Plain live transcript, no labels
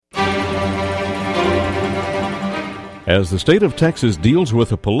As the state of Texas deals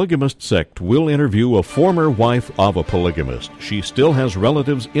with a polygamist sect, we'll interview a former wife of a polygamist. She still has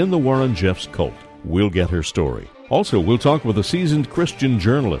relatives in the Warren Jeffs cult. We'll get her story. Also, we'll talk with a seasoned Christian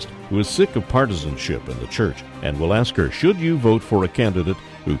journalist who is sick of partisanship in the church, and we'll ask her, should you vote for a candidate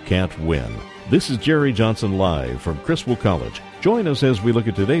who can't win? This is Jerry Johnson live from Criswell College. Join us as we look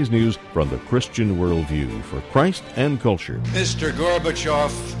at today's news from the Christian worldview for Christ and culture. Mr.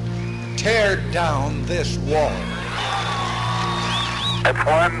 Gorbachev, tear down this wall. It's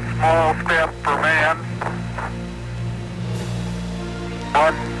one small step for man,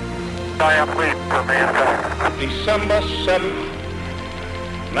 one giant leap for mankind. December 7th,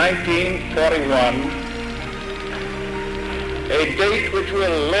 1941, a date which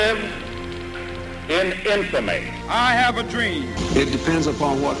will live in infamy. I have a dream. It depends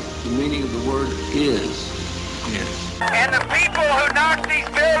upon what the meaning of the word is. Yes. And the people who knock these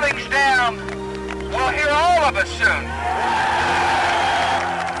buildings down will hear all of us soon.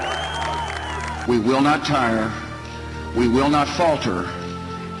 We will not tire, we will not falter,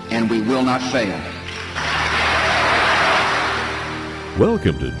 and we will not fail.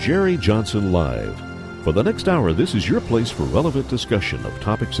 Welcome to Jerry Johnson Live. For the next hour, this is your place for relevant discussion of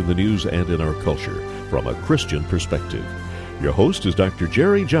topics in the news and in our culture from a Christian perspective. Your host is Dr.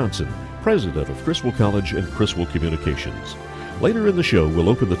 Jerry Johnson, president of Criswell College and Criswell Communications. Later in the show, we'll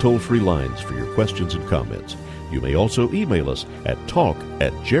open the toll-free lines for your questions and comments. You may also email us at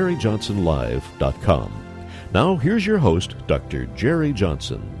talk@jerryjohnsonlive.com. Now, here's your host, Dr. Jerry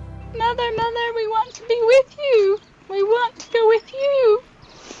Johnson. Mother, we want to be with you. We want to go with you.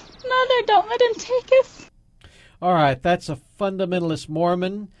 Mother, don't let him take us. All right, that's a fundamentalist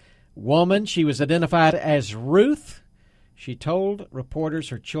Mormon woman. She was identified as Ruth. She told reporters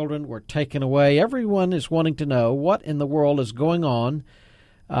her children were taken away. Everyone is wanting to know what in the world is going on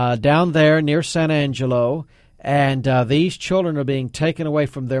down there near San Angelo. And these children are being taken away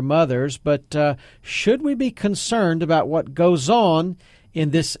from their mothers. But should we be concerned about what goes on in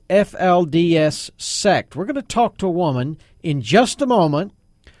this FLDS sect? We're going to talk to a woman in just a moment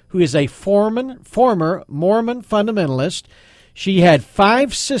who is a former Mormon fundamentalist. She had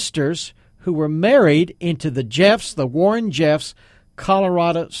 5 sisters who were married into the Warren Jeffs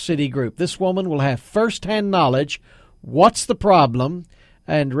Colorado City group. This woman will have firsthand knowledge. What's the problem?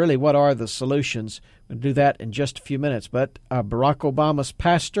 And really, what are the solutions? We'll do that in just a few minutes. But Barack Obama's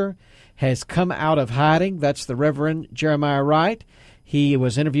pastor has come out of hiding. That's the Reverend Jeremiah Wright. He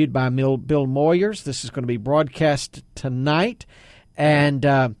was interviewed by Bill Moyers. This is going to be broadcast tonight. And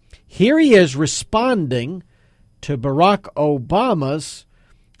here he is responding to Barack Obama's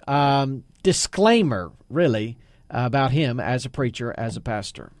disclaimer, really, about him as a preacher, as a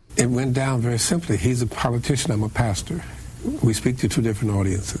pastor. It went down very simply. He's a politician. I'm a pastor. We speak to 2 different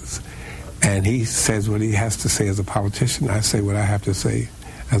audiences. And he says what he has to say as a politician. I say what I have to say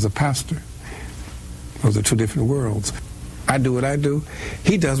as a pastor. Those are 2 different worlds. I do what I do.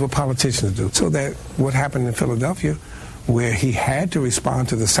 He does what politicians do. So that what happened in Philadelphia, where he had to respond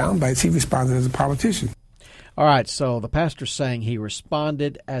to the sound bites, he responded as a politician. All right, so the pastor's saying he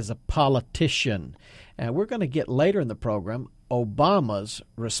responded as a politician. And we're going to get later in the program Obama's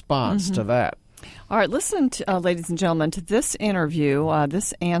response to that. All right, listen, to, ladies and gentlemen, to this interview,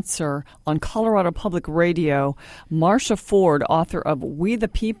 this answer on Colorado Public Radio. Marcia Ford, author of We the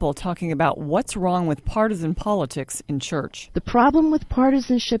People, talking about what's wrong with partisan politics in church. The problem with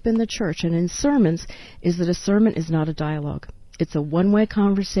partisanship in the church and in sermons is that a sermon is not a dialogue. It's a one-way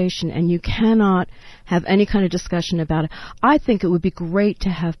conversation, and you cannot have any kind of discussion about it. I think it would be great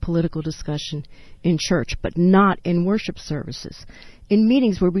to have political discussion in church, but not in worship services. In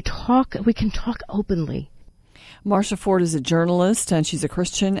meetings where we can talk openly. Marcia Ford is a journalist, and she's a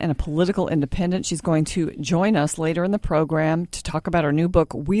Christian and a political independent. She's going to join us later in the program to talk about her new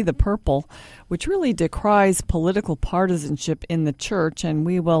book, We the Purple, which really decries political partisanship in the church, and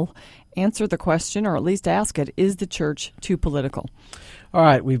we will answer the question, or at least ask it, is the church too political? All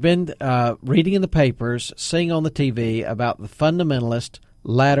right, we've been reading in the papers, seeing on the TV about the fundamentalist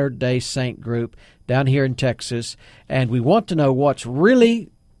Latter-day Saint group down here in Texas, and we want to know what's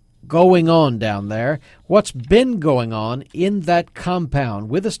really going on down there, what's been going on in that compound.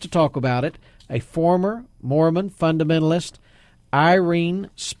 With us to talk about it, a former Mormon fundamentalist,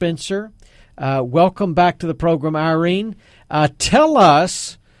 Irene Spencer. Welcome back to the program, Irene. Tell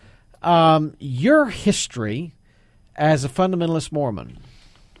us your history as a fundamentalist Mormon.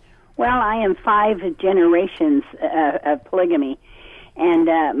 Well, I am 5 generations of polygamy. And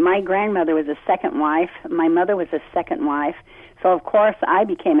my grandmother was a second wife. My mother was a second wife. So, of course, I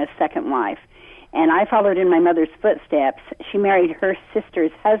became a second wife. And I followed in my mother's footsteps. She married her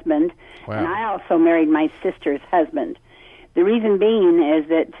sister's husband. Wow. And I also married my sister's husband. The reason being is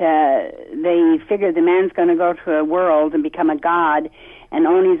that they figure the man's going to go to a world and become a god and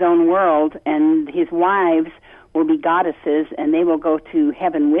own his own world, and his wives will be goddesses, and they will go to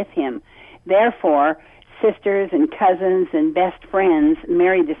heaven with him. Therefore, sisters and cousins and best friends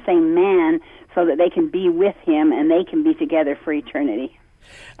marry the same man so that they can be with him and they can be together for eternity.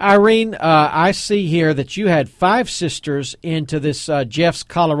 Irene, I see here that you had 5 sisters into this Jeff's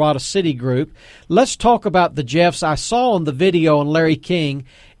Colorado City group. Let's talk about the Jeffs. I saw on the video on Larry King,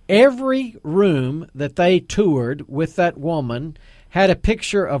 every room that they toured with that woman had a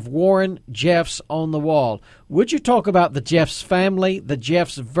picture of Warren Jeffs on the wall. Would you talk about the Jeffs family, the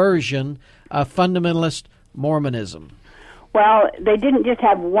Jeffs version of fundamentalist Mormonism? Well, they didn't just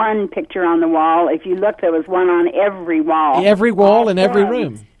have one picture on the wall. If you look, there was one on every wall. Every wall in every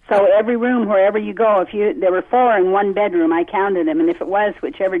room. So every room, wherever you go, there were 4 in one bedroom, I counted them, and if it was,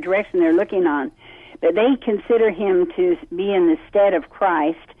 whichever direction they're looking on. But they consider him to be in the stead of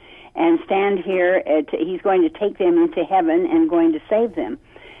Christ and stand here. He's going to take them into heaven and going to save them.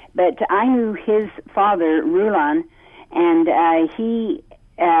 But I knew his father, Rulon, and he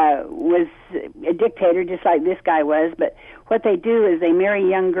was a dictator just like this guy was. But what they do is they marry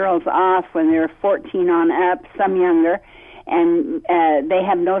young girls off when they're 14 on up, some younger, and they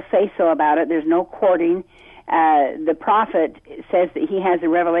have no say-so about it. There's no courting. The prophet says that he has a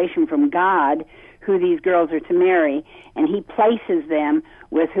revelation from God who these girls are to marry, and he places them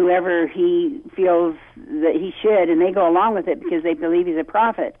with whoever he feels that he should, and they go along with it because they believe he's a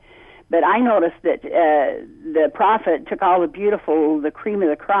prophet. But I noticed that the prophet took all the beautiful, the cream of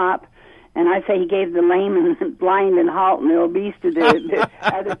the crop, and I say he gave the lame and blind and halt and the obese to the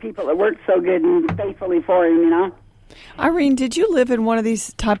other people that worked so good and faithfully for him, you know. Irene, did you live in one of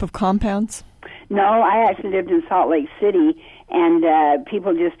these type of compounds? No, I actually lived in Salt Lake City, and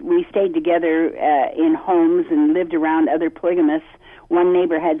we stayed together in homes and lived around other polygamists. One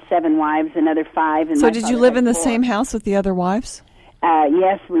neighbor had 7 wives, another 5. And so did you live in the same house with the other wives?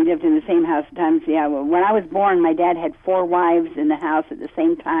 Yes, we lived in the same house at times. Yeah, well, when I was born, my dad had 4 wives in the house at the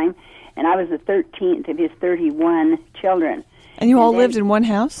same time, and I was the 13th of his 31 children. And you all lived in one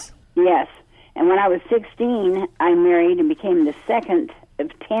house? Yes. And when I was 16, I married and became the second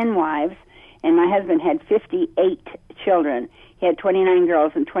of 10 wives, and my husband had 58 children. He had 29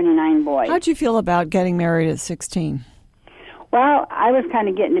 girls and 29 boys. How'd you feel about getting married at 16? Well, I was kind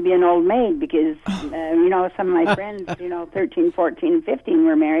of getting to be an old maid because, some of my friends, 13, 14, 15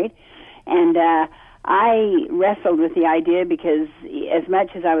 were married. And I wrestled with the idea because as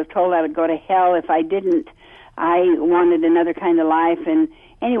much as I was told I would go to hell if I didn't, I wanted another kind of life. And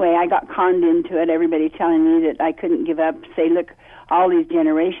anyway, I got conned into it, everybody telling me that I couldn't give up, say, look, all these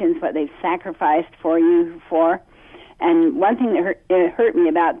generations, what they've sacrificed for you for. And one thing that hurt me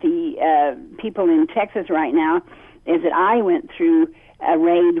about the people in Texas right now is that I went through a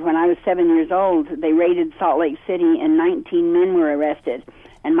raid when I was 7 years old. They raided Salt Lake City, and 19 men were arrested.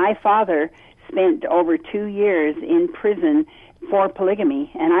 And my father spent over 2 years in prison for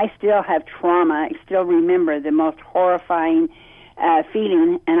polygamy, and I still have trauma. I still remember the most horrifying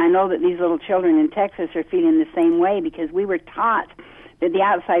feeling, and I know that these little children in Texas are feeling the same way because we were taught that the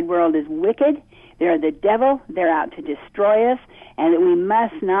outside world is wicked, they're the devil, they're out to destroy us, and that we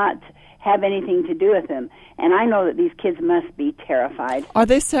must not have anything to do with them. And I know that these kids must be terrified.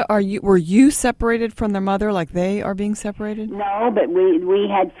 Were you separated from their mother like they are being separated? No, but we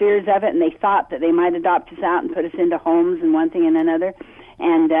had fears of it, and they thought that they might adopt us out and put us into homes and one thing and another.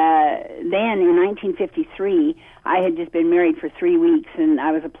 And then in 1953, I had just been married for 3 weeks, and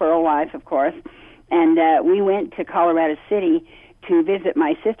I was a plural wife, of course. And we went to Colorado City to visit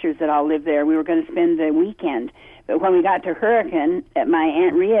my sisters that all lived there. We were going to spend the weekend. But when we got to Hurricane at my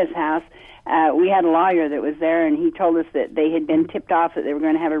Aunt Ria's house, we had a lawyer that was there, and he told us that they had been tipped off that they were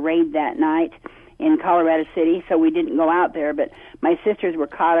going to have a raid that night in Colorado City, so we didn't go out there. But my sisters were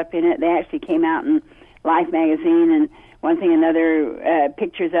caught up in it. They actually came out in Life magazine and one thing another,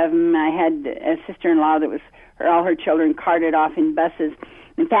 pictures of them. I had a sister-in-law that was all her children carted off in buses.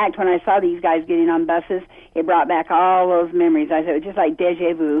 In fact, when I saw these guys getting on buses, it brought back all those memories. I said, it was just like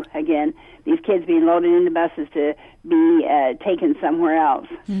deja vu again. These kids being loaded into buses to be taken somewhere else.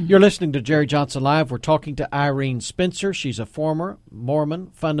 You're listening to Jerry Johnson Live. We're talking to Irene Spencer. She's a former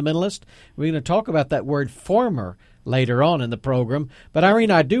Mormon fundamentalist. We're going to talk about that word former later on in the program. But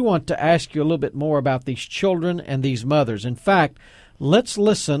Irene, I do want to ask you a little bit more about these children and these mothers. In fact, let's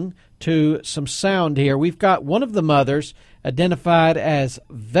listen to some sound here. We've got one of the mothers identified as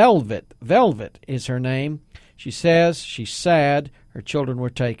Velvet. Velvet is her name. She says she's sad her children were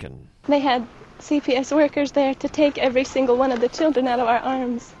taken. They had CPS workers there to take every single one of the children out of our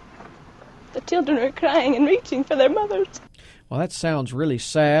arms. The children are crying and reaching for their mothers. Well, that sounds really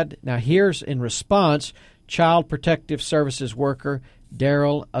sad. Now, here's in response Child Protective Services worker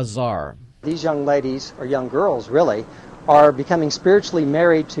Daryl Azar. These young ladies, or young girls really, are becoming spiritually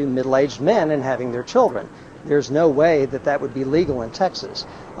married to middle-aged men and having their children. There's no way that that would be legal in Texas.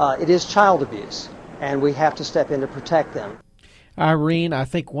 It is child abuse, and we have to step in to protect them. Irene, I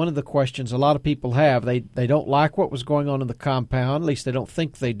think one of the questions a lot of people have, they don't like what was going on in the compound, at least they don't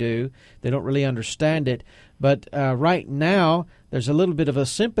think they do. They don't really understand it. But right now, there's a little bit of a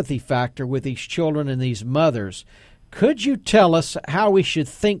sympathy factor with these children and these mothers. Could you tell us how we should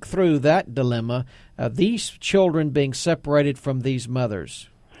think through that dilemma, these children being separated from these mothers?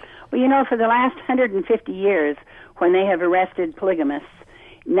 Well, you know, for the last 150 years, when they have arrested polygamists,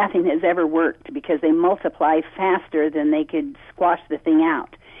 nothing has ever worked because they multiply faster than they could squash the thing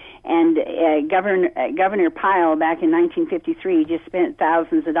out. And Governor Pyle, back in 1953, just spent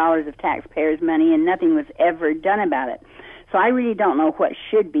thousands of dollars of taxpayers' money, and nothing was ever done about it. So I really don't know what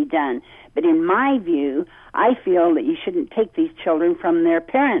should be done. But in my view, I feel that you shouldn't take these children from their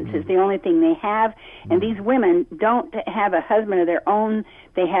parents. It's the only thing they have. And these women don't have a husband of their own.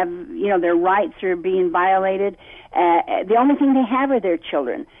 They have, you know, their rights are being violated. The only thing they have are their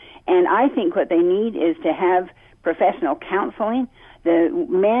children. And I think what they need is to have professional counseling, the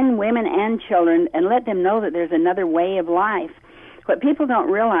men, women, and children, and let them know that there's another way of life. What people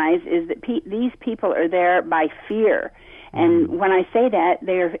don't realize is that these people are there by fear. And when I say that,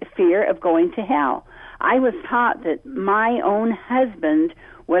 they're fear of going to hell. I was taught that my own husband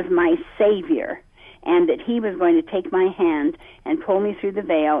was my savior, and that he was going to take my hand and pull me through the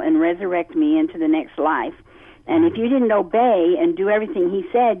veil and resurrect me into the next life. And if you didn't obey and do everything he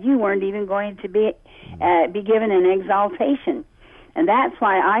said, you weren't even going to be given an exaltation. And that's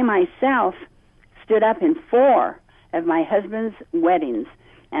why I myself stood up in 4 of my husband's weddings,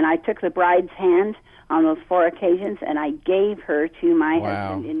 and I took the bride's hand on those 4 occasions, and I gave her to my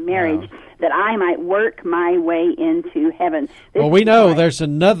husband in marriage that I might work my way into heaven. Well, we know there's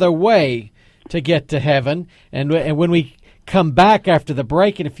another way to get to heaven, and when we come back after the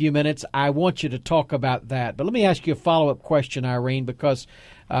break in a few minutes, I want you to talk about that. But let me ask you a follow-up question, Irene, because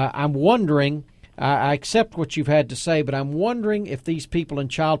I'm wondering, I accept what you've had to say, but I'm wondering if these people in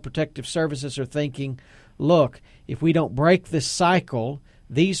Child Protective Services are thinking, look, if we don't break this cycle,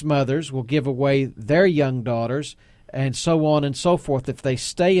 these mothers will give away their young daughters and so on and so forth if they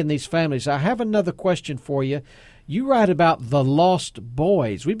stay in these families. I have another question for you. You write about the lost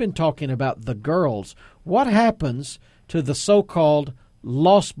boys. We've been talking about the girls. What happens to the so-called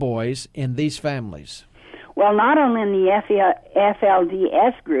lost boys in these families? Well, not only in the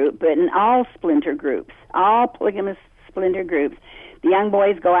FLDS group, but in all splinter groups, all polygamous splinter groups. The young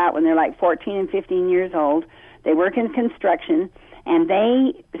boys go out when they're like 14 and 15 years old. They work in construction, and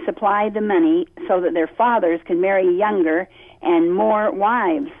they supply the money so that their fathers can marry younger and more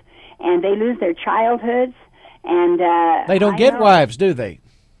wives. And they lose their childhoods. And they don't get wives, do they?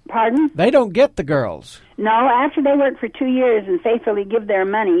 Pardon? They don't get the girls. No, after they work for 2 years and faithfully give their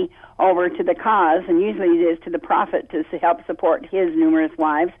money over to the cause, and usually it is to the prophet to help support his numerous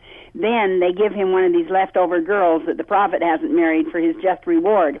wives, then they give him one of these leftover girls that the prophet hasn't married for his just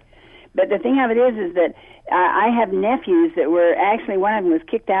reward. But the thing of it is that I have nephews that were actually, one of them was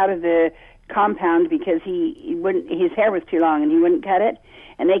kicked out of the compound because his hair was too long and he wouldn't cut it.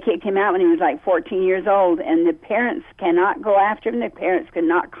 And they kicked him out when he was like 14 years old. And the parents cannot go after him. The parents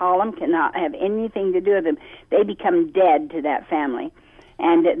cannot call him, cannot have anything to do with him. They become dead to that family.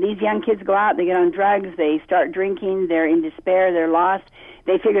 And these young kids go out, they get on drugs, they start drinking, they're in despair, they're lost.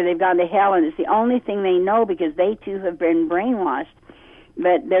 They figure they've gone to hell, and it's the only thing they know because they too have been brainwashed.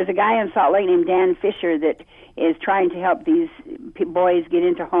 But there's a guy in Salt Lake named Dan Fisher that is trying to help these boys get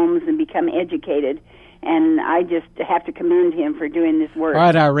into homes and become educated. And I just have to commend him for doing this work. All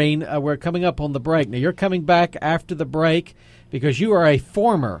right, Irene, we're coming up on the break. Now, you're coming back after the break because you are a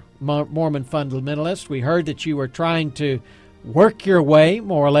former Mormon fundamentalist. We heard that you were trying to work your way,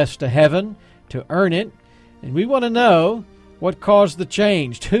 more or less, to heaven, to earn it. And we want to know what caused the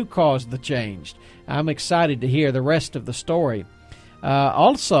change, who caused the change. I'm excited to hear the rest of the story.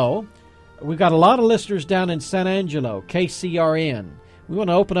 Also, we've got a lot of listeners down in San Angelo, KCRN. We want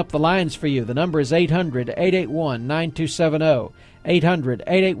to open up the lines for you. The number is 800-881-9270,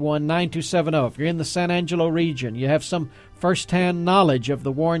 800-881-9270. If you're in the San Angelo region, you have some first-hand knowledge of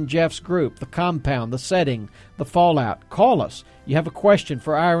the Warren Jeffs group, the compound, the setting, the fallout, call us. You have a question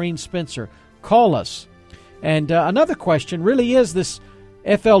for Irene Spencer, call us. And another question really is this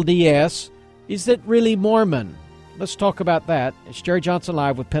FLDS, is it really Mormon? Let's talk about that. It's Jerry Johnson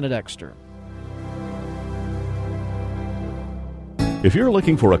Live with Penna Dexter. If you're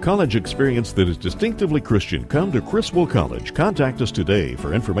looking for a college experience that is distinctively Christian, come to Criswell College. Contact us today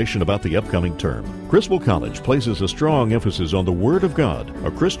for information about the upcoming term. Criswell College places a strong emphasis on the Word of God, a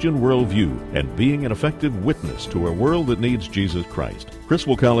Christian worldview, and being an effective witness to a world that needs Jesus Christ.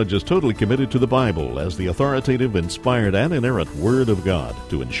 Criswell College is totally committed to the Bible as the authoritative, inspired, and inerrant Word of God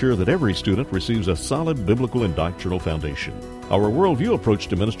to ensure that every student receives a solid biblical and doctrinal foundation. Our worldview approach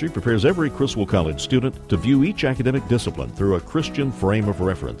to ministry prepares every Criswell College student to view each academic discipline through a Christian frame of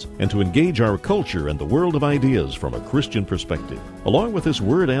reference and to engage our culture and the world of ideas from a Christian perspective. Along with this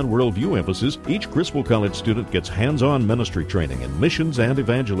word and worldview emphasis, each Criswell College student gets hands-on ministry training in missions and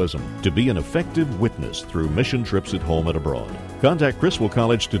evangelism to be an effective witness through mission trips at home and abroad. Contact Criswell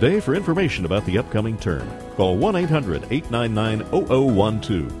College today for information about the upcoming term. Call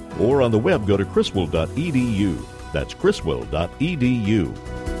 1-800-899-0012 or on the web go to criswell.edu. That's criswell.edu.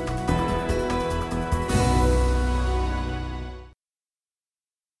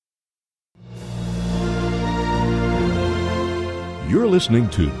 You're listening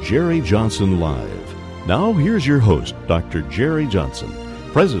to Jerry Johnson Live. Now here's your host, Dr. Jerry Johnson,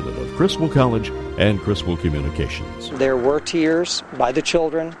 president of Criswell College and Criswell Communications. There were tears by the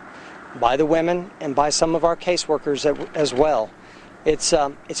children, by the women, and by some of our caseworkers as well.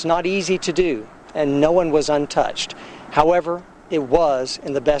 It's not easy to do, and no one was untouched. However, it was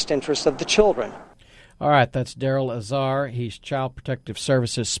in the best interest of the children. All right, that's Daryl Azar. He's Child Protective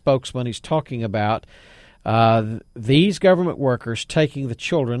Services spokesman. He's talking about these government workers taking the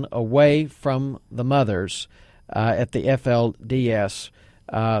children away from the mothers at the FLDS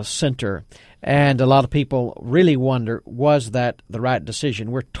center. And a lot of people really wonder, was that the right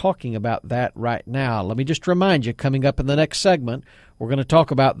decision? We're talking about that right now. Let me just remind you, coming up in the next segment, we're going to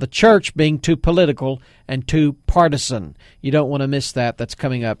talk about the church being too political and too partisan. You don't want to miss that. That's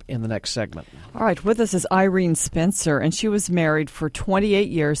coming up in the next segment. All right, with us is Irene Spencer, and she was married for 28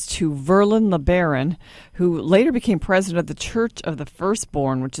 years to Verlin LeBaron, who later became president of the Church of the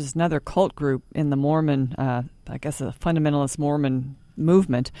Firstborn, which is another cult group in the Mormon, a fundamentalist Mormon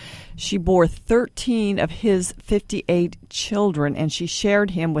movement. She bore 13 of his 58 children, and she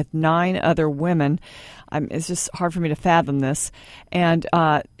shared him with 9 other women. It's just hard for me to fathom this. And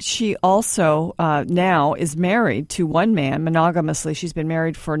she also now is married to one man monogamously. She's been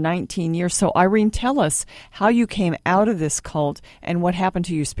married for 19 years. So, Irene, tell us how you came out of this cult and what happened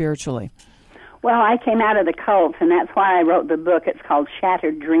to you spiritually. Well, I came out of the cult, and that's why I wrote the book. It's called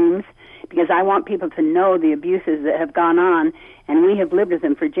Shattered Dreams, because I want people to know the abuses that have gone on, and we have lived with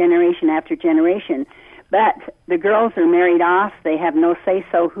them for generation after generation. But the girls are married off. They have no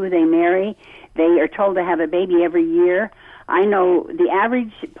say-so who they marry. They are told to have a baby every year. I know the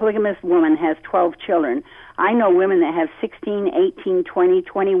average polygamous woman has 12 children. I know women that have 16, 18, 20,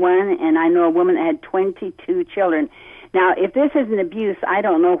 21, and I know a woman that had 22 children. Now, if this isn't abuse, I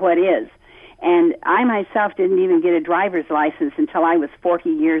don't know what is. And I myself didn't even get a driver's license until I was 40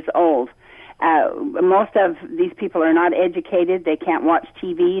 years old. Most of these people are not educated. They can't watch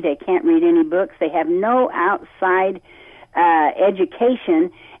TV. They can't read any books. They have no outside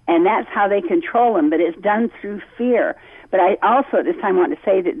education, and that's how they control them. But it's done through fear. But I also at this time want to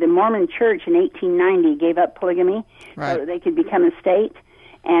say that the Mormon Church in 1890 gave up polygamy so that they could become a state.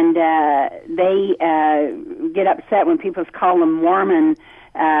 And they get upset when people call them Mormon,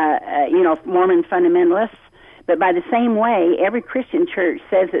 Mormon fundamentalists. But by the same way, every Christian church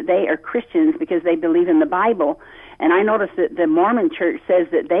says that they are Christians because they believe in the Bible. And I notice that the Mormon church says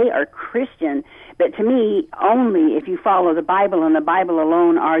that they are Christian. But to me, only if you follow the Bible and the Bible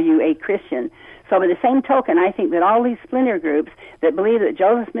alone are you a Christian. So by the same token, I think that all these splinter groups that believe that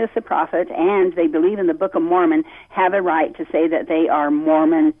Joseph Smith's a prophet and they believe in the Book of Mormon have a right to say that they are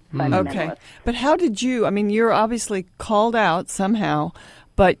Mormon fundamentalists. Okay. But how did you, you're obviously called out somehow,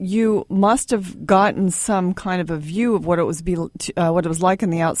 but you must have gotten some kind of a view of what it was like in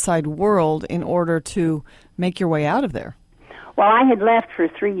the outside world in order to make your way out of there. Well, I had left for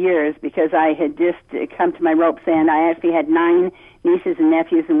 3 years because I had just come to my rope's end. I actually had 9 nieces and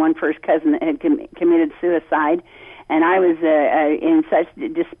nephews and one first cousin that had committed suicide, and I was in such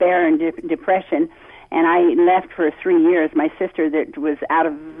despair and depression, and I left for 3 years. My sister that was out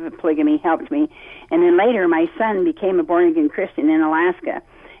of polygamy helped me, and then later my son became a born-again Christian in Alaska,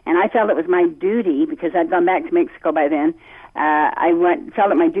 and I felt it was my duty, because I'd gone back to Mexico by then,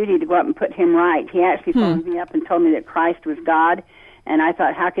 felt it my duty to go up and put him right. He actually phoned me up and told me that Christ was God, and I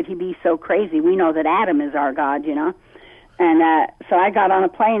thought, how could he be so crazy? We know that Adam is our God, you know. And so I got on a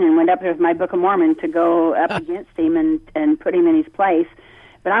plane and went up there with my Book of Mormon to go up against him and put him in his place.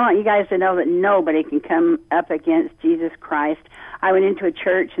 But I want you guys to know that nobody can come up against Jesus Christ. I went into a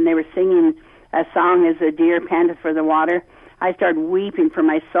church and they were singing a song, As a Deer Panteth for the Water. I started weeping for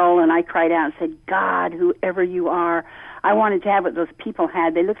my soul, and I cried out and said, God, whoever you are, I wanted to have what those people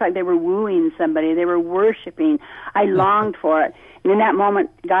had. They looked like they were wooing somebody. They were worshiping. I longed for it. And in that moment,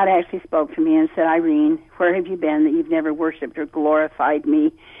 God actually spoke to me and said, Irene, where have you been that you've never worshiped or glorified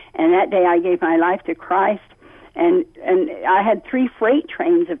me? And that day I gave my life to Christ. And I had 3 freight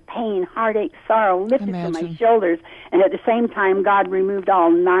trains of pain, heartache, sorrow lifted from my shoulders. And at the same time, God removed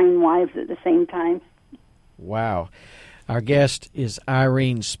all 9 wives at the same time. Wow. Our guest is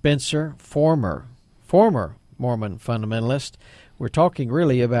Irene Spencer, former Mormon fundamentalist. We're talking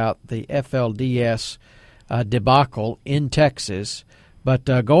really about the FLDS debacle in Texas, but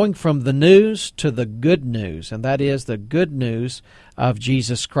going from the news to the good news, and that is the good news of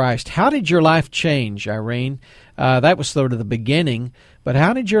Jesus Christ. How did your life change, Irene? That was sort of the beginning, but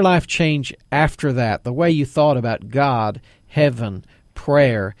how did your life change after that, the way you thought about God, heaven,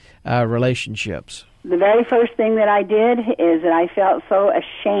 prayer, relationships? The very first thing that I did is that I felt so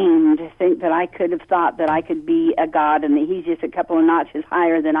ashamed to think that I could have thought that I could be a God and that He's just a couple of notches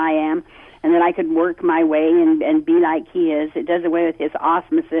higher than I am, and that I could work my way and be like He is. It does away with His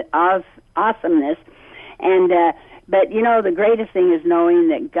awesomeness. And but, you know, the greatest thing is knowing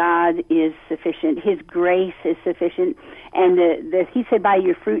that God is sufficient. His grace is sufficient. And He said, by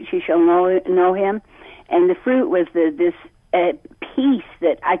your fruits you shall know Him. And the fruit was this peace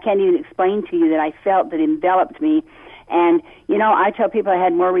that I can't even explain to you that I felt that enveloped me. And, you know, I tell people I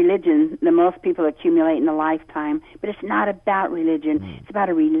had more religion than most people accumulate in a lifetime. But it's not about religion. It's about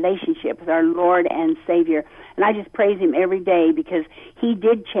a relationship with our Lord and Savior. And I just praise Him every day because He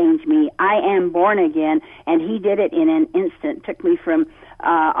did change me. I am born again, and He did it in an instant. Took me from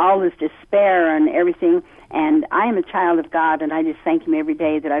all this despair and everything. And I am a child of God, and I just thank Him every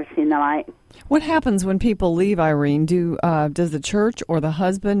day that I've seen the light. What happens when people leave, Irene? Does the church or the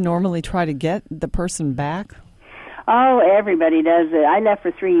husband normally try to get the person back? Oh, everybody does it. I left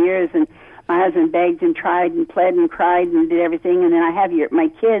for 3 years, and my husband begged and tried and pled and cried and did everything. And then I have my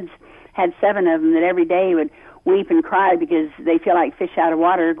kids, had 7 of them that every day would weep and cry because they feel like fish out of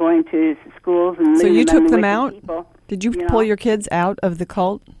water going to schools. And so you took them out? People, Did you pull your kids out of the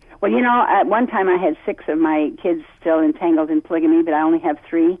cult? Well, you know, at one time I had 6 of my kids still entangled in polygamy, but I only have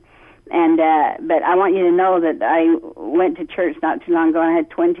 3. And but I want you to know that I went to church not too long ago, and I had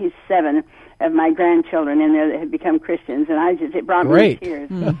 27 of my grandchildren in there that had become Christians, and it brought me to tears.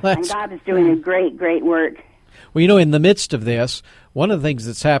 And God is doing a great, great work. Well, you know, in the midst of this, one of the things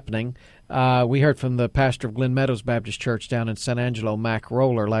that's happening, we heard from the pastor of Glen Meadows Baptist Church down in San Angelo, Mac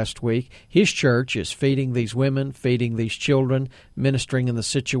Roller, last week. His church is feeding these women, feeding these children, ministering in the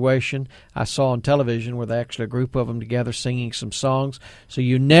situation. I saw on television where they actually a group of them together singing some songs. So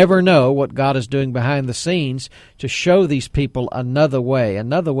you never know what God is doing behind the scenes to show these people another way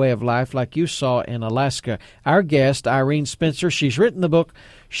of life like you saw in Alaska. Our guest, Irene Spencer, she's written the book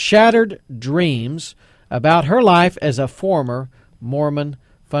Shattered Dreams about her life as a former Mormon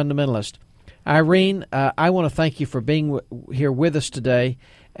fundamentalist. Irene, I want to thank you for being here with us today.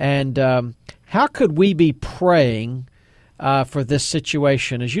 And how could we be praying for this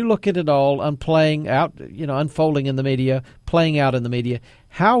situation as you look at it all unfolding in the media, playing out in the media?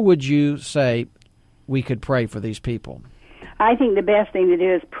 How would you say we could pray for these people? I think the best thing to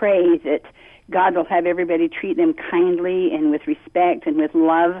do is pray that God will have everybody treat them kindly and with respect and with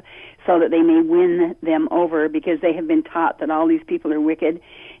love so that they may win them over, because they have been taught that all these people are wicked.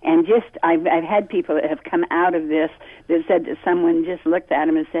 And I've had people that have come out of this that said that someone just looked at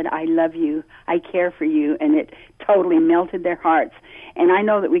them and said, I love you, I care for you, and it totally melted their hearts. And I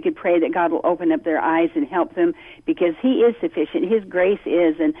know that we could pray that God will open up their eyes and help them, because He is sufficient. His grace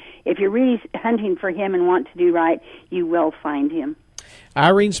is, and if you're really hunting for Him and want to do right, you will find Him.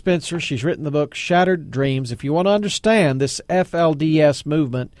 Irene Spencer, she's written the book Shattered Dreams. If you want to understand this FLDS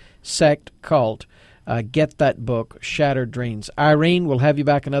movement, sect, cult, get that book, Shattered Dreams. Irene, we'll have you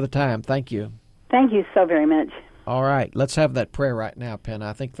back another time. Thank you. Thank you so very much. All right, let's have that prayer right now, Penn.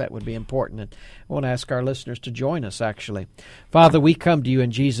 I think that would be important. And I want to ask our listeners to join us, actually. Father, we come to you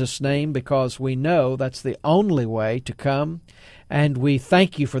in Jesus' name because we know that's the only way to come. And we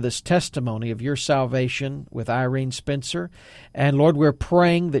thank you for this testimony of your salvation with Irene Spencer. And Lord, we're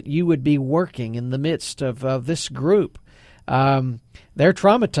praying that you would be working in the midst of this group. They're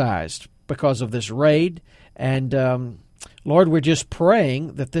traumatized because of this raid. And Lord, we're just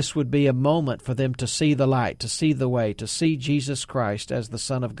praying that this would be a moment for them to see the light, to see the way, to see Jesus Christ as the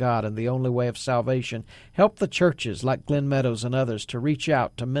Son of God and the only way of salvation. Help the churches like Glen Meadows and others to reach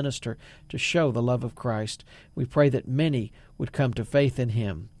out, to minister, to show the love of Christ. We pray that many would come to faith in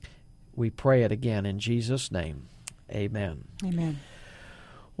Him. We pray it again in Jesus' name. Amen. Amen.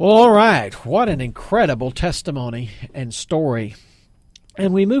 Well, all right. What an incredible testimony and story.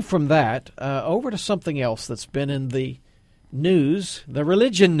 And we move from that over to something else that's been in the news, the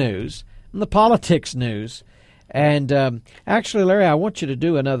religion news, and the politics news. And actually, Larry, I want you to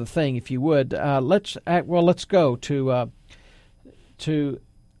do another thing, if you would. Let's go to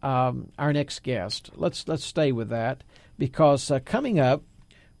our next guest. Let's stay with that, because coming up,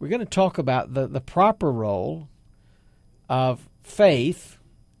 we're going to talk about the proper role of faith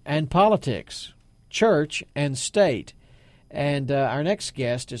and politics, church and state. And our next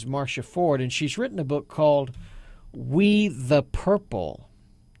guest is Marcia Ford, and she's written a book called We the Purple.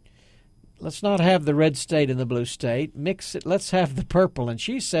 Let's not have the red state and the blue state. Mix it. Let's have the purple. And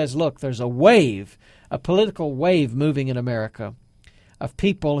she says, look, there's a wave, a political wave moving in America of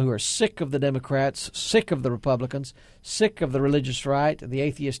people who are sick of the Democrats, sick of the Republicans, sick of the religious right, the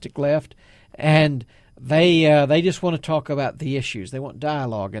atheistic left, and they just want to talk about the issues. They want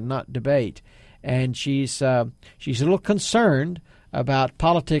dialogue and not debate. And she's a little concerned about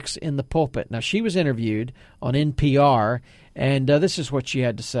politics in the pulpit. Now, she was interviewed on NPR, and this is what she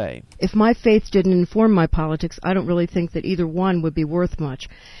had to say. If my faith didn't inform my politics, I don't really think that either one would be worth much.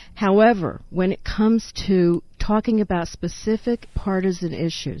 However, when it comes to talking about specific partisan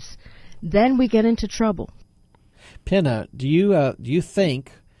issues, then we get into trouble. Penna, do you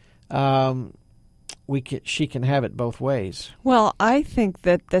think she can have it both ways? Well, I think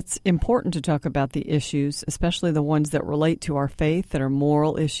that's important to talk about the issues, especially the ones that relate to our faith, that are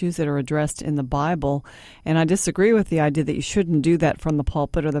moral issues that are addressed in the Bible. And I disagree with the idea that you shouldn't do that from the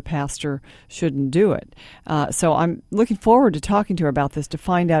pulpit, or the pastor shouldn't do it. So I'm looking forward to talking to her about this to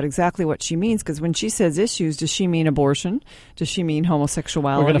find out exactly what she means, because when she says issues, does she mean abortion? Does she mean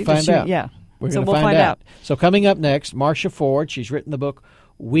homosexuality? We're going to find out. Yeah. We'll find out. So coming up next, Marcia Ford. She's written the book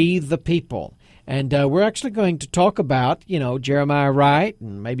We the People. And we're actually going to talk about, Jeremiah Wright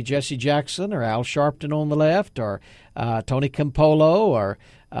and maybe Jesse Jackson or Al Sharpton on the left, or Tony Campolo or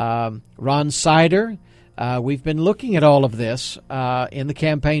Ron Sider. We've been looking at all of this in the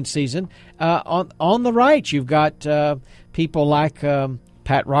campaign season. On the right, you've got people like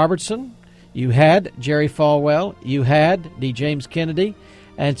Pat Robertson. You had Jerry Falwell. You had D. James Kennedy.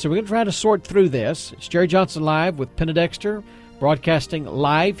 And so we're going to try to sort through this. It's Jerry Johnson Live with Penna Dexter, broadcasting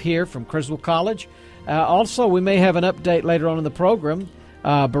live here from Criswell College. Also, we may have an update later on in the program.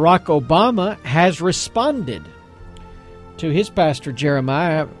 Barack Obama has responded to his pastor,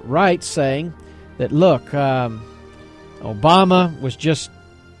 Jeremiah Wright, saying that, look, Obama was just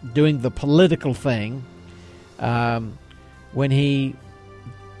doing the political thing when he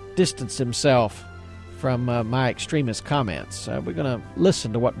distanced himself from my extremist comments. We're going to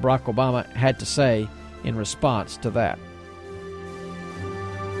listen to what Barack Obama had to say in response to that.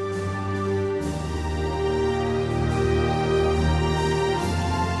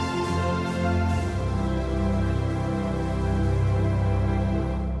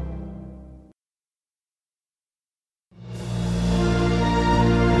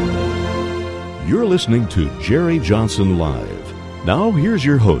 You're listening to Jerry Johnson Live. Now, here's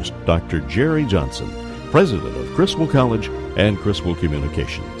your host, Dr. Jerry Johnson, president of Criswell College and Criswell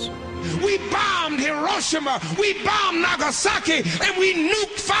Communications. We bombed Hiroshima, we bombed Nagasaki, and we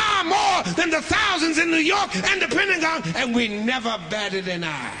nuked far more than the thousands in New York and the Pentagon, and we never batted an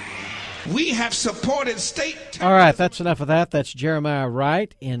eye. We have supported state... All right, that's enough of that. That's Jeremiah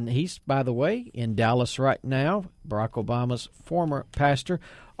Wright, and he's, by the way, in Dallas right now, Barack Obama's former pastor.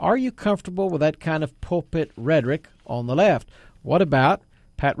 Are you comfortable with that kind of pulpit rhetoric on the left? What about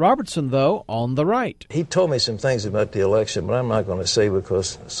Pat Robertson, though, on the right? He told me some things about the election, but I'm not going to say,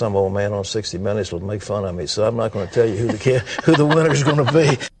 because some old man on 60 Minutes will make fun of me, so I'm not going to tell you who the winner is going to be.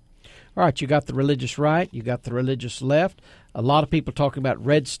 All right, you got the religious right, you got the religious left. A lot of people talking about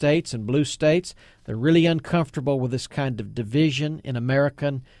red states and blue states. They're really uncomfortable with this kind of division in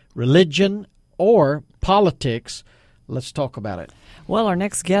American religion or politics. Let's talk about it. Well, our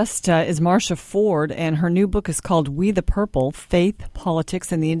next guest is Marcia Ford, and her new book is called We the Purple, Faith,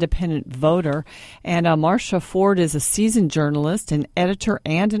 Politics, and the Independent Voter. And Marcia Ford is a seasoned journalist, an editor,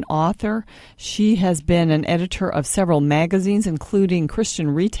 and an author. She has been an editor of several magazines, including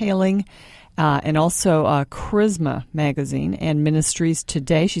Christian Retailing, and also Charisma Magazine and Ministries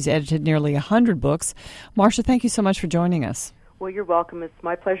Today. She's edited nearly 100 books. Marcia, thank you so much for joining us. Well, you're welcome. It's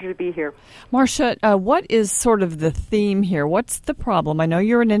my pleasure to be here. Marcia, what is sort of the theme here? What's the problem? I know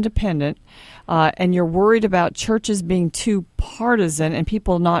you're an independent, and you're worried about churches being too partisan and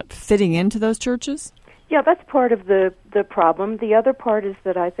people not fitting into those churches? Yeah, that's part of the problem. The other part is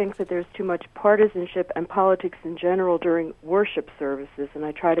that I think that there's too much partisanship and politics in general during worship services, and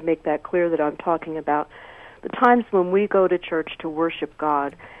I try to make that clear that I'm talking about The times when we go to church to worship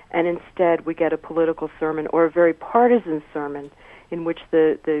God, and instead we get a political sermon or a very partisan sermon in which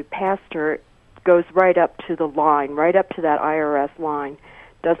the pastor goes right up to the line, right up to that IRS line,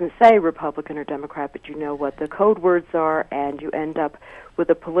 doesn't say Republican or Democrat, but you know what the code words are, and you end up with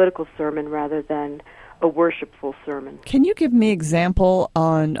a political sermon rather than a worshipful sermon. Can you give me an example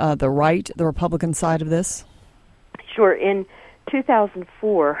on the Republican side of this? Sure. In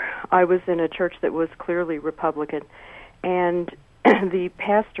 2004, I was in a church that was clearly Republican, and the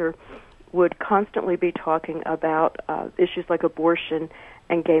pastor would constantly be talking about issues like abortion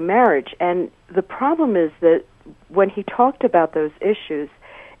and gay marriage. And the problem is that when he talked about those issues,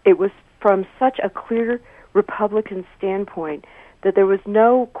 it was from such a clear Republican standpoint that there was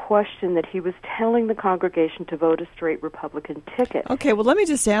no question that he was telling the congregation to vote a straight Republican ticket. Okay, well, let me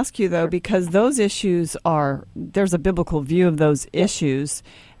just ask you, though, because those issues there's a biblical view of those issues,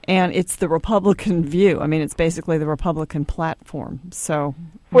 and it's the Republican view. I mean, it's basically the Republican platform. So,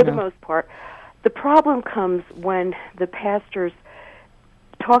 for the most part, the problem comes when the pastors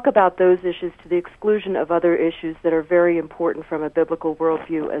talk about those issues to the exclusion of other issues that are very important from a biblical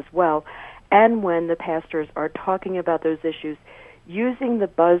worldview as well, and when the pastors are talking about those issues using the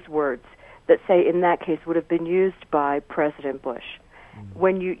buzzwords that, say, in that case would have been used by President Bush.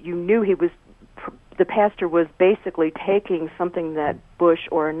 When you knew the pastor was basically taking something that Bush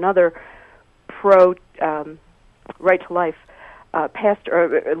or another pro right to life pastor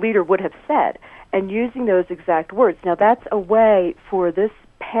or leader would have said, and using those exact words. Now, that's a way for this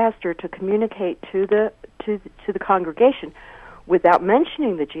pastor to communicate to the congregation without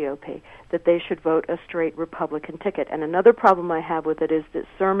mentioning the GOP that they should vote a straight Republican ticket. And another problem I have with it is that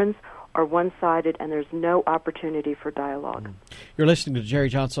sermons are one-sided and there's no opportunity for dialogue. You're listening to Jerry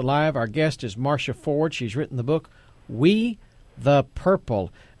Johnson Live. Our guest is Marcia Ford. She's written the book, We the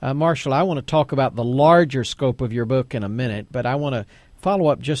Purple. Marshall, I want to talk about the larger scope of your book in a minute, but I want to follow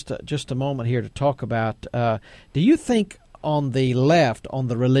up just a moment here to talk about, do you think on the left, on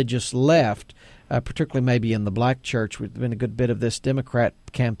the religious left, particularly maybe in the black church, there's been a good bit of this Democrat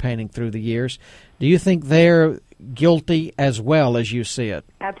campaigning through the years, do you think they're guilty as well as you see it?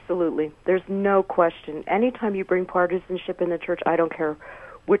 Absolutely. There's no question. Anytime you bring partisanship in the church, I don't care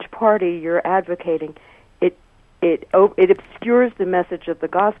which party you're advocating, it obscures the message of the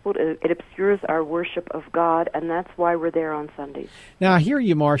gospel, it obscures our worship of God, and that's why we're there on Sundays. Now, I hear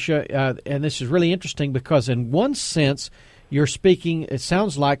you, Marcia, and this is really interesting because in one sense, you're speaking, it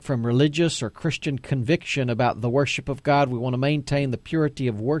sounds like, from religious or Christian conviction about the worship of God. We want to maintain the purity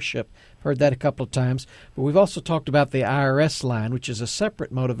of worship. Heard that a couple of times. But we've also talked about the IRS line, which is a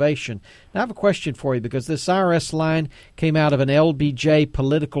separate motivation. Now, I have a question for you, because this IRS line came out of an LBJ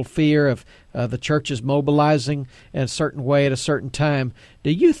political fear of the churches mobilizing in a certain way at a certain time.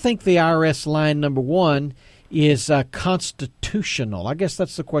 Do you think the IRS line, number one, is constitutional? I guess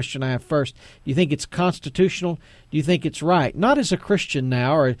that's the question I have first. Do you think it's constitutional? Do you think it's right? Not as a Christian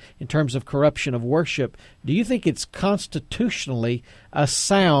now, or in terms of corruption of worship. Do you think it's constitutionally a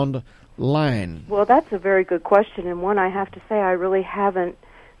sound line? Well, that's a very good question, and one I have to say I really haven't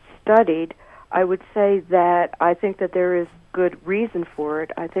studied. I would say that I think that there is good reason for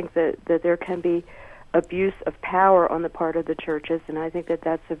it. I think that there can be abuse of power on the part of the churches, and I think that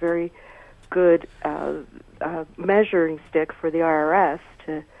that's a very good measuring stick for the IRS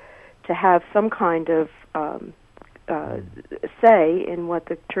to have some kind of say in what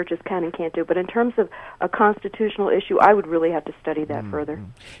the churches can and can't do. But in terms of a constitutional issue, I would really have to study that further.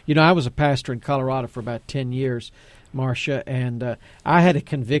 You know, I was a pastor in Colorado for about 10 years, Marcia, and I had a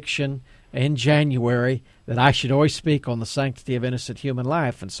conviction in January that I should always speak on the sanctity of innocent human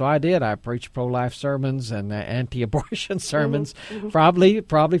life, and so I did. I preached pro-life sermons and anti-abortion sermons, probably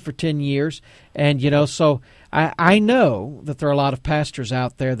for 10 years, and so I know that there are a lot of pastors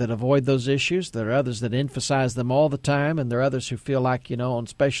out there that avoid those issues. There are others that emphasize them all the time, and there are others who feel like on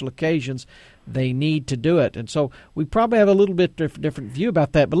special occasions they need to do it, and so we probably have a little bit different view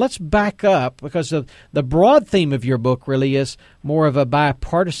about that. But let's back up, because of the broad theme of your book really is more of a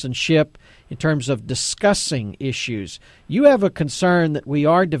bipartisanship in terms of discussing issues. You have a concern that we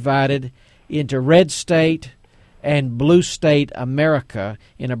are divided into red state and blue state America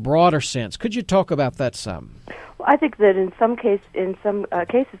in a broader sense. Could you talk about that some? Well, I think that in some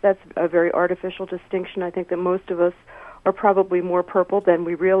cases that's a very artificial distinction. I think that most of us are probably more purple than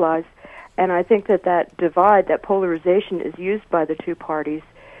we realize, and I think that divide, that polarization, is used by the two parties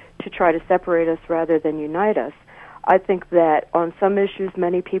to try to separate us rather than unite us. I think that on some issues,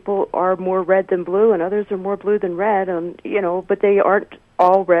 many people are more red than blue, and others are more blue than red, but they aren't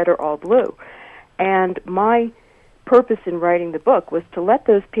all red or all blue. And my purpose in writing the book was to let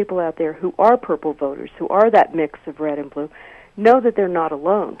those people out there who are purple voters, who are that mix of red and blue, know that they're not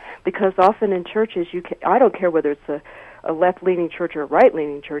alone. Because often in churches, I don't care whether it's a left-leaning church or a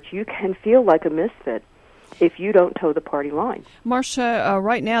right-leaning church, you can feel like a misfit if you don't toe the party line. Marcia,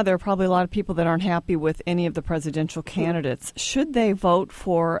 right now there are probably a lot of people that aren't happy with any of the presidential candidates. Should they vote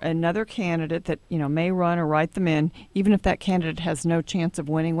for another candidate that may run or write them in, even if that candidate has no chance of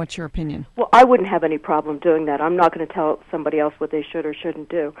winning? What's your opinion? Well, I wouldn't have any problem doing that. I'm not going to tell somebody else what they should or shouldn't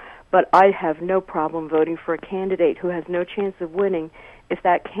do. But I have no problem voting for a candidate who has no chance of winning if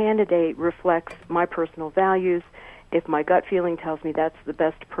that candidate reflects my personal values, if my gut feeling tells me that's the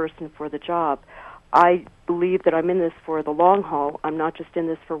best person for the job. I believe that I'm in this for the long haul. I'm not just in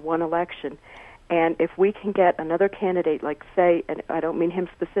this for one election. And if we can get another candidate, like, say, and I don't mean him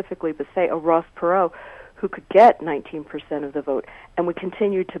specifically, but say a Ross Perot, who could get 19% of the vote, and we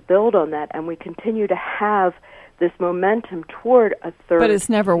continue to build on that, and we continue to have this momentum toward a third. But it's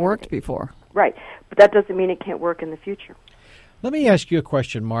never worked before. Right. But that doesn't mean it can't work in the future. Let me ask you a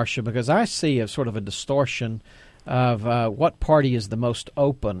question, Marcia, because I see a sort of a distortion of what party is the most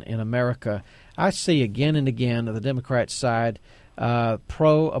open in America. I see again and again on the Democrat side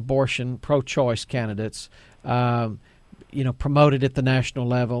pro-abortion, pro-choice candidates, promoted at the national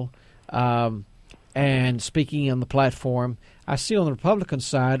level and speaking on the platform. I see on the Republican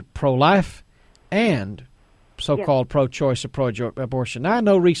side pro-life and so-called pro-choice or pro-abortion. Now, I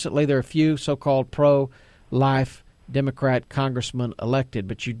know recently there are a few so-called pro-life Democrat congressmen elected,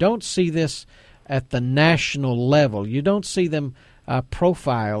 but you don't see this at the national level. You don't see them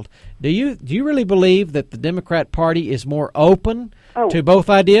profiled. Do you really believe that the Democrat Party is more open to both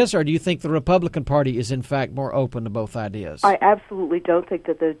ideas, or do you think the Republican Party is in fact more open to both ideas? I absolutely don't think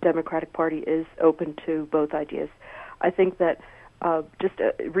that the Democratic Party is open to both ideas. I think that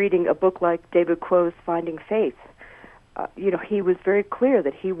reading a book like David Quo's Finding Faith, he was very clear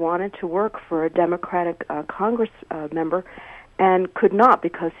that he wanted to work for a Democratic Congress member and could not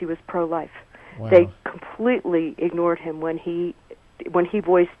because he was pro-life. Wow. They completely ignored him when he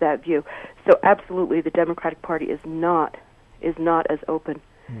voiced that view. So absolutely, the Democratic Party is not as open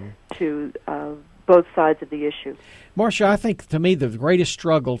to both sides of the issue. Marcia, I think to me the greatest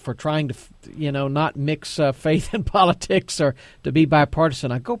struggle for trying to not mix faith and politics or to be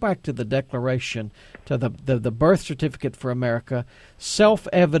bipartisan. I go back to the Declaration, to the birth certificate for America,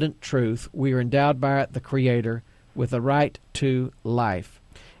 self-evident truth. We are endowed by the Creator with a right to life.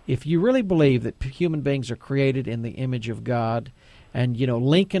 If you really believe that human beings are created in the image of God, and,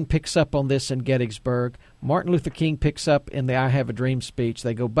 Lincoln picks up on this in Gettysburg, Martin Luther King picks up in the I Have a Dream speech,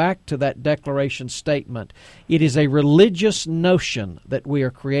 they go back to that Declaration statement. It is a religious notion that we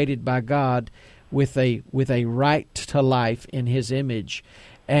are created by God with a right to life in His image.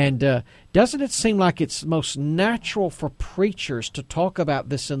 And doesn't it seem like it's most natural for preachers to talk about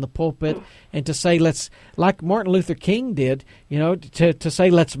this in the pulpit and to say, let's, like Martin Luther King did, to say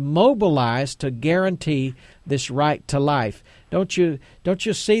let's mobilize to guarantee this right to life? Don't you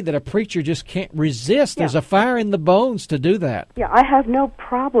see that a preacher just can't resist? Yeah. There's a fire in the bones to do that. Yeah, I have no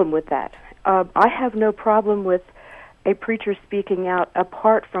problem with that. I have no problem with a preacher speaking out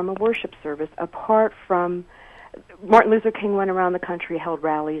apart from a worship service, apart from Martin Luther King went around the country, held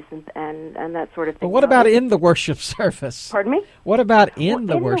rallies and that sort of thing. But what about in the worship service? Pardon me? What about in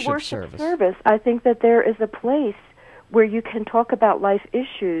the worship service? I think that there is a place where you can talk about life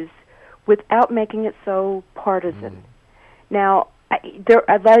issues without making it so partisan. Now, as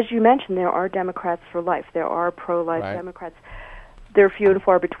you mentioned, there are Democrats for life. There are pro-life Democrats. They're few and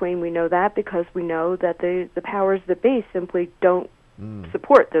far between. We know that because we know that the powers that be simply don't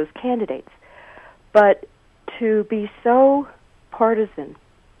support those candidates. But to be so partisan,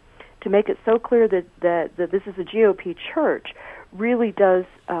 to make it so clear that this is a GOP church, really does.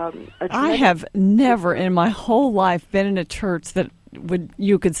 I have never in my whole life been in a church that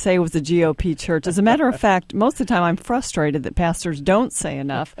you could say was a GOP church. As a matter of fact, most of the time I'm frustrated that pastors don't say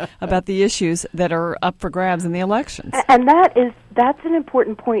enough about the issues that are up for grabs in the elections. And that's an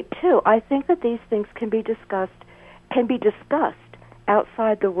important point too. I think that these things can be discussed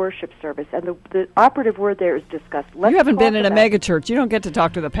outside the worship service, and the operative word there is discussed. You haven't been in a megachurch. You don't get to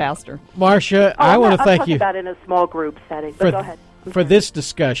talk to the pastor. Marcia, I want to thank you. I'm talking about in a small group setting, but go ahead. For this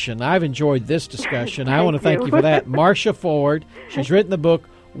discussion. I've enjoyed this discussion. I want to thank you for that. Marcia Ford, she's written the book,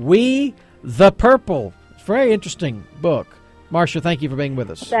 We the Purple. It's a very interesting book. Marcia, thank you for being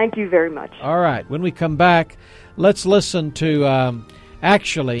with us. Thank you very much. All right. When we come back, let's listen to,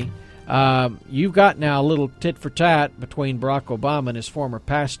 you've got now a little tit for tat between Barack Obama and his former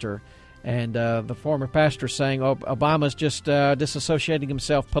pastor. And the former pastor saying, Obama's just disassociating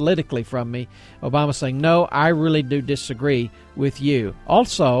himself politically from me. Obama saying, no, I really do disagree with you.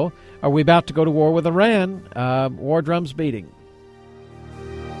 Also, are we about to go to war with Iran? War drums beating.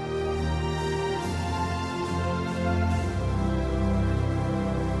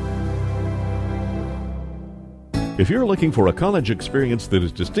 If you're looking for a college experience that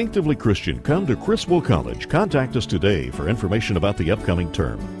is distinctively Christian, come to Criswell College. Contact us today for information about the upcoming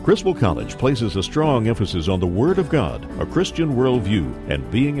term. Criswell College places a strong emphasis on the Word of God, a Christian worldview,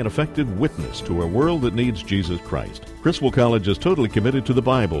 and being an effective witness to a world that needs Jesus Christ. Criswell College is totally committed to the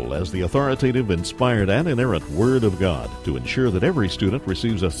Bible as the authoritative, inspired, and inerrant Word of God to ensure that every student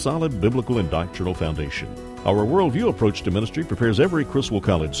receives a solid biblical and doctrinal foundation. Our worldview approach to ministry prepares every Criswell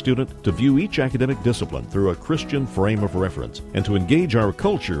College student to view each academic discipline through a Christian frame of reference and to engage our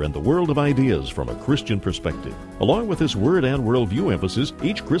culture and the world of ideas from a Christian perspective. Along with this word and worldview emphasis,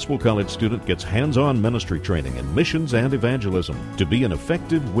 each Criswell College student gets hands-on ministry training in missions and evangelism to be an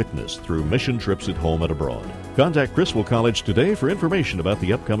effective witness through mission trips at home and abroad. Contact Criswell College today for information about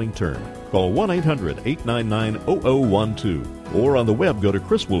the upcoming term. Call 1-800-899-0012 or on the web go to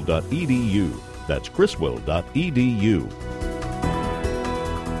criswell.edu. That's criswell.edu.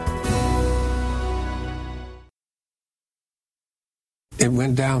 It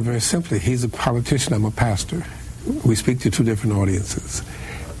went down very simply. He's a politician, I'm a pastor. We speak to two different audiences.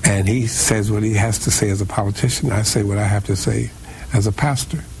 And he says what he has to say as a politician. I say what I have to say as a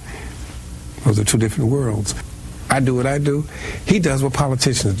pastor. Those are two different worlds. I do what I do. He does what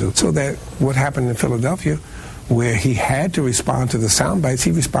politicians do. So that what happened in Philadelphia, where he had to respond to the sound bites,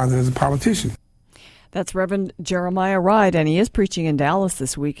 he responded as a politician. That's Reverend Jeremiah Wright, and he is preaching in Dallas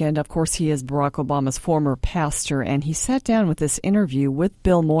this weekend. Of course, he is Barack Obama's former pastor, and he sat down with this interview with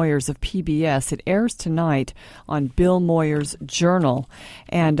Bill Moyers of PBS. It airs tonight on Bill Moyers' Journal,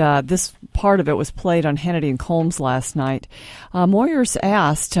 and this part of it was played on Hannity and Colmes last night. Moyers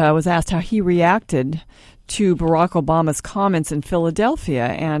was asked how he reacted to Barack Obama's comments in Philadelphia,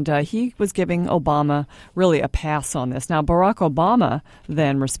 and he was giving Obama really a pass on this. Now, Barack Obama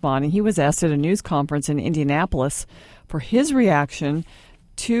then responding, he was asked at a news conference in Indianapolis for his reaction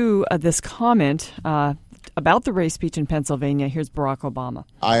to this comment about the race speech in Pennsylvania. Here's Barack Obama.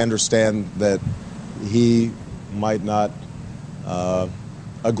 I understand that he might not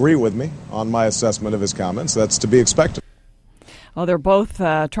agree with me on my assessment of his comments. That's to be expected. Oh, they're both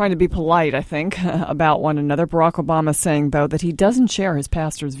trying to be polite, I think, about one another. Barack Obama saying, though, that he doesn't share his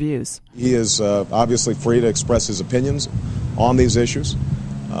pastor's views. He is obviously free to express his opinions on these issues.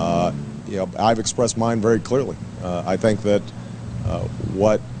 I've expressed mine very clearly. I think that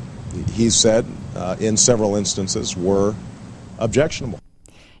what he said in several instances were objectionable.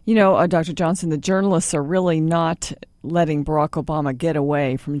 You know, Dr. Johnson, the journalists are really not letting Barack Obama get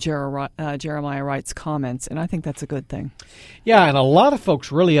away from Jeremiah Wright's comments, and I think that's a good thing. Yeah, and a lot of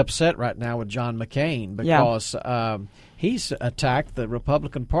folks really upset right now with John McCain because he's attacked the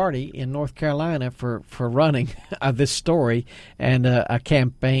Republican Party in North Carolina for running this story and a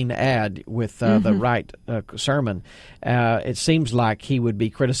campaign ad with the Wright sermon. It seems like he would be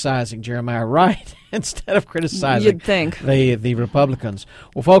criticizing Jeremiah Wright instead of criticizing You'd think. the Republicans.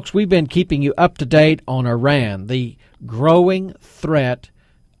 Well, folks, we've been keeping you up to date on Iran, the growing threat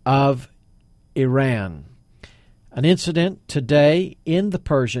of Iran. An incident today in the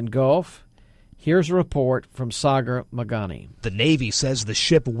Persian Gulf. Here's a report from Sagar Magani. The Navy says the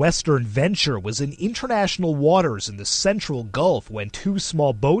ship Western Venture was in international waters in the central Gulf when two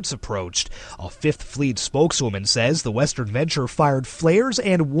small boats approached. A Fifth Fleet spokeswoman says the Western Venture fired flares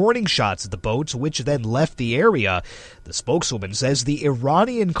and warning shots at the boats, which then left the area. The spokeswoman says the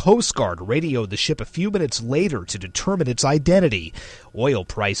Iranian Coast Guard radioed the ship a few minutes later to determine its identity. Oil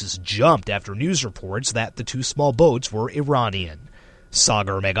prices jumped after news reports that the two small boats were Iranian.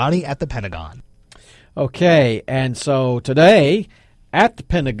 Sagar Meghani at the Pentagon. Okay, and so today at the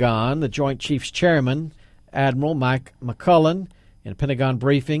Pentagon, the Joint Chiefs Chairman, Admiral Mike McCullen, in a Pentagon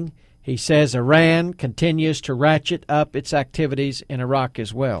briefing, he says Iran continues to ratchet up its activities in Iraq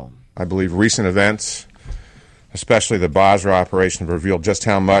as well. I believe recent events, especially the Basra operation, have revealed just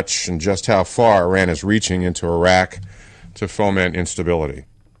how much and just how far Iran is reaching into Iraq to foment instability.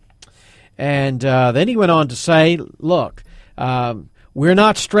 And then he went on to say, look, we're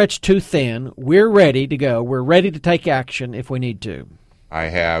not stretched too thin. We're ready to go. We're ready to take action if we need to. I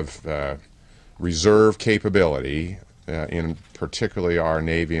have reserve capability in particularly our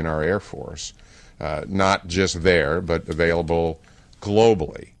Navy and our Air Force, not just there, but available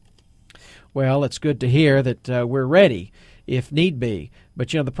globally. Well, it's good to hear that we're ready if need be.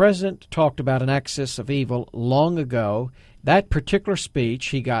 But, you know, the president talked about an axis of evil long ago. That particular speech,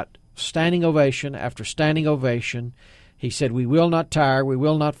 he got standing ovation after standing ovation. He said, we will not tire, we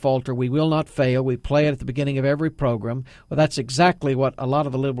will not falter, we will not fail. We play it at the beginning of every program. Well, that's exactly what a lot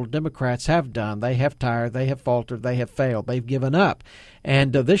of the liberal Democrats have done. They have tired, they have faltered, they have failed, they've given up.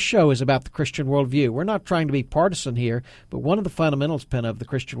 And this show is about the Christian worldview. We're not trying to be partisan here, but one of the fundamentals, Penn, of the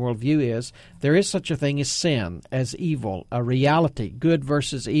Christian worldview is there is such a thing as sin, as evil, a reality, good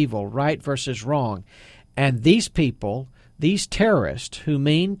versus evil, right versus wrong. And these people, these terrorists who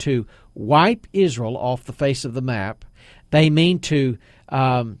mean to wipe Israel off the face of the map, they mean to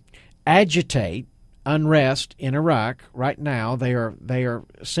agitate unrest in Iraq right now. They are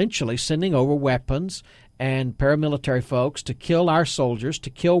essentially sending over weapons and paramilitary folks to kill our soldiers, to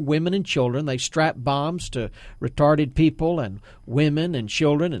kill women and children. They strap bombs to retarded people and women and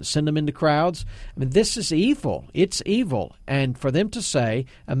children and send them into crowds. I mean, this is evil. It's evil. And for them to say,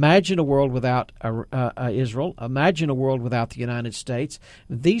 imagine a world without Israel, imagine a world without the United States,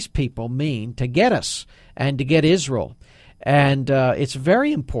 these people mean to get us and to get Israel. And it's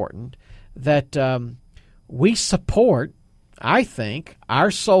very important that we support, I think,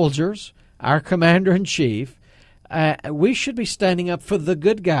 our soldiers, our commander-in-chief. We should be standing up for the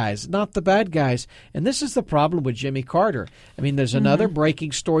good guys, not the bad guys. And this is the problem with Jimmy Carter. I mean, there's another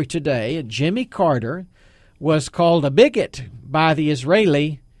breaking story today. Jimmy Carter was called a bigot by the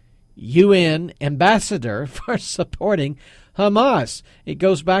Israeli UN ambassador for supporting Hamas. It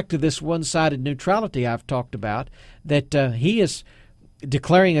goes back to this one-sided neutrality I've talked about, that he is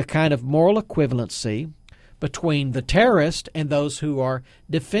declaring a kind of moral equivalency between the terrorist and those who are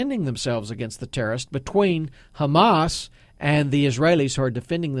defending themselves against the terrorist, between Hamas and the Israelis who are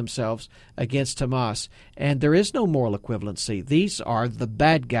defending themselves against Hamas. And there is no moral equivalency. These are the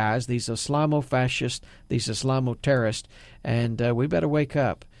bad guys, these Islamo-fascists, these Islamo-terrorists, and we better wake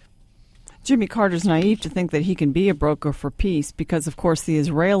up. Jimmy Carter's naive to think that he can be a broker for peace because, of course, the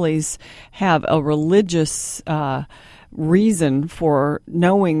Israelis have a religious reason for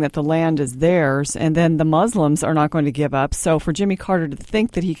knowing that the land is theirs, and then the Muslims are not going to give up. So for Jimmy Carter to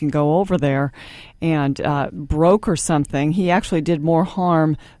think that he can go over there and broker something, he actually did more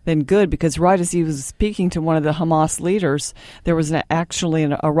harm than good, because right as he was speaking to one of the Hamas leaders, there was actually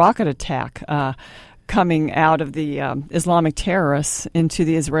a rocket attack coming out of the Islamic terrorists into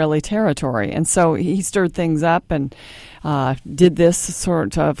the Israeli territory. And so he stirred things up and did this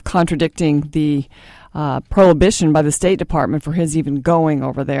sort of contradicting the prohibition by the State Department for his even going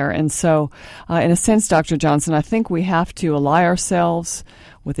over there. And so, in a sense, Dr. Johnson, I think we have to ally ourselves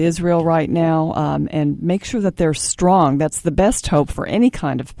with Israel right now and make sure that they're strong. That's the best hope for any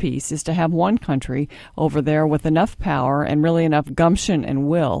kind of peace, is to have one country over there with enough power and really enough gumption and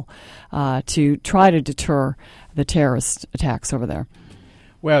will to try to deter the terrorist attacks over there.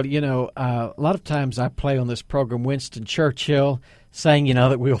 Well, a lot of times I play on this program Winston Churchill saying,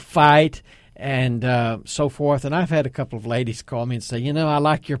 that we'll fight and so forth. And I've had a couple of ladies call me and say, I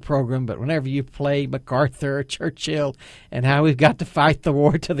like your program, but whenever you play MacArthur or Churchill and how we've got to fight the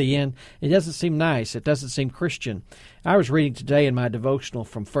war to the end, it doesn't seem nice. It doesn't seem Christian. I was reading today in my devotional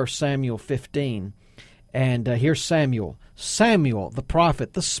from 1 Samuel 15, and here's Samuel, the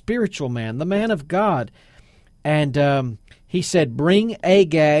prophet, the spiritual man, the man of God. And he said, bring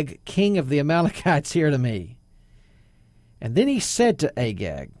Agag, king of the Amalekites, here to me. And then he said to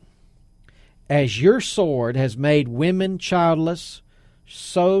Agag, as your sword has made women childless,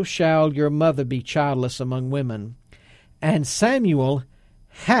 so shall your mother be childless among women. And Samuel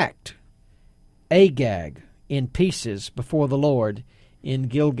hacked Agag in pieces before the Lord in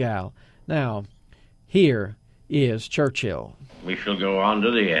Gilgal. Now, here is Churchill. We shall go on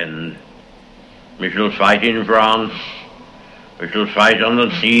to the end. We shall fight in France. We shall fight on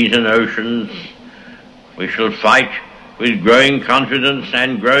the seas and oceans. We shall fight with growing confidence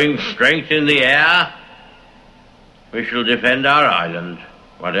and growing strength in the air. We shall defend our island,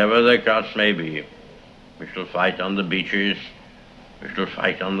 whatever the cost may be. We shall fight on the beaches. We shall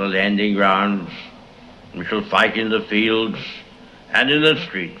fight on the landing grounds. We shall fight in the fields and in the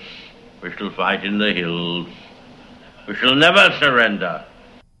streets. We shall fight in the hills. We shall never surrender.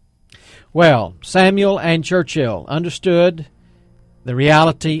 Well, Samuel and Churchill understood the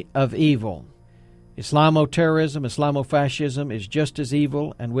reality of evil. Islamo-terrorism, Islamo-fascism is just as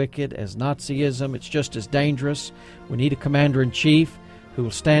evil and wicked as Nazism. It's just as dangerous. We need a commander-in-chief who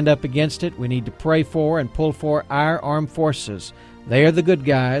will stand up against it. We need to pray for and pull for our armed forces. They are the good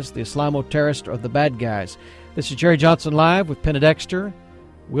guys. The Islamo-terrorists are the bad guys. This is Jerry Johnson Live with Penn and Dexter.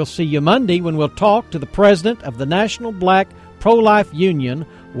 We'll see you Monday when we'll talk to the president of the National Black Pro-Life Union.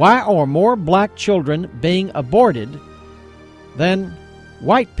 Why are more black children being aborted than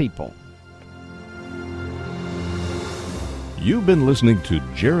white people? You've been listening to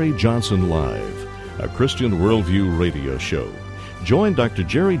Jerry Johnson Live, a Christian Worldview radio show. Join Dr.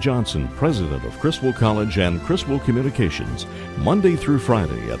 Jerry Johnson, president of Criswell College and Criswell Communications, Monday through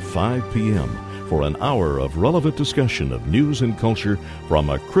Friday at 5 p.m. for an hour of relevant discussion of news and culture from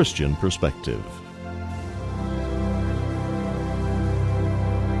a Christian perspective.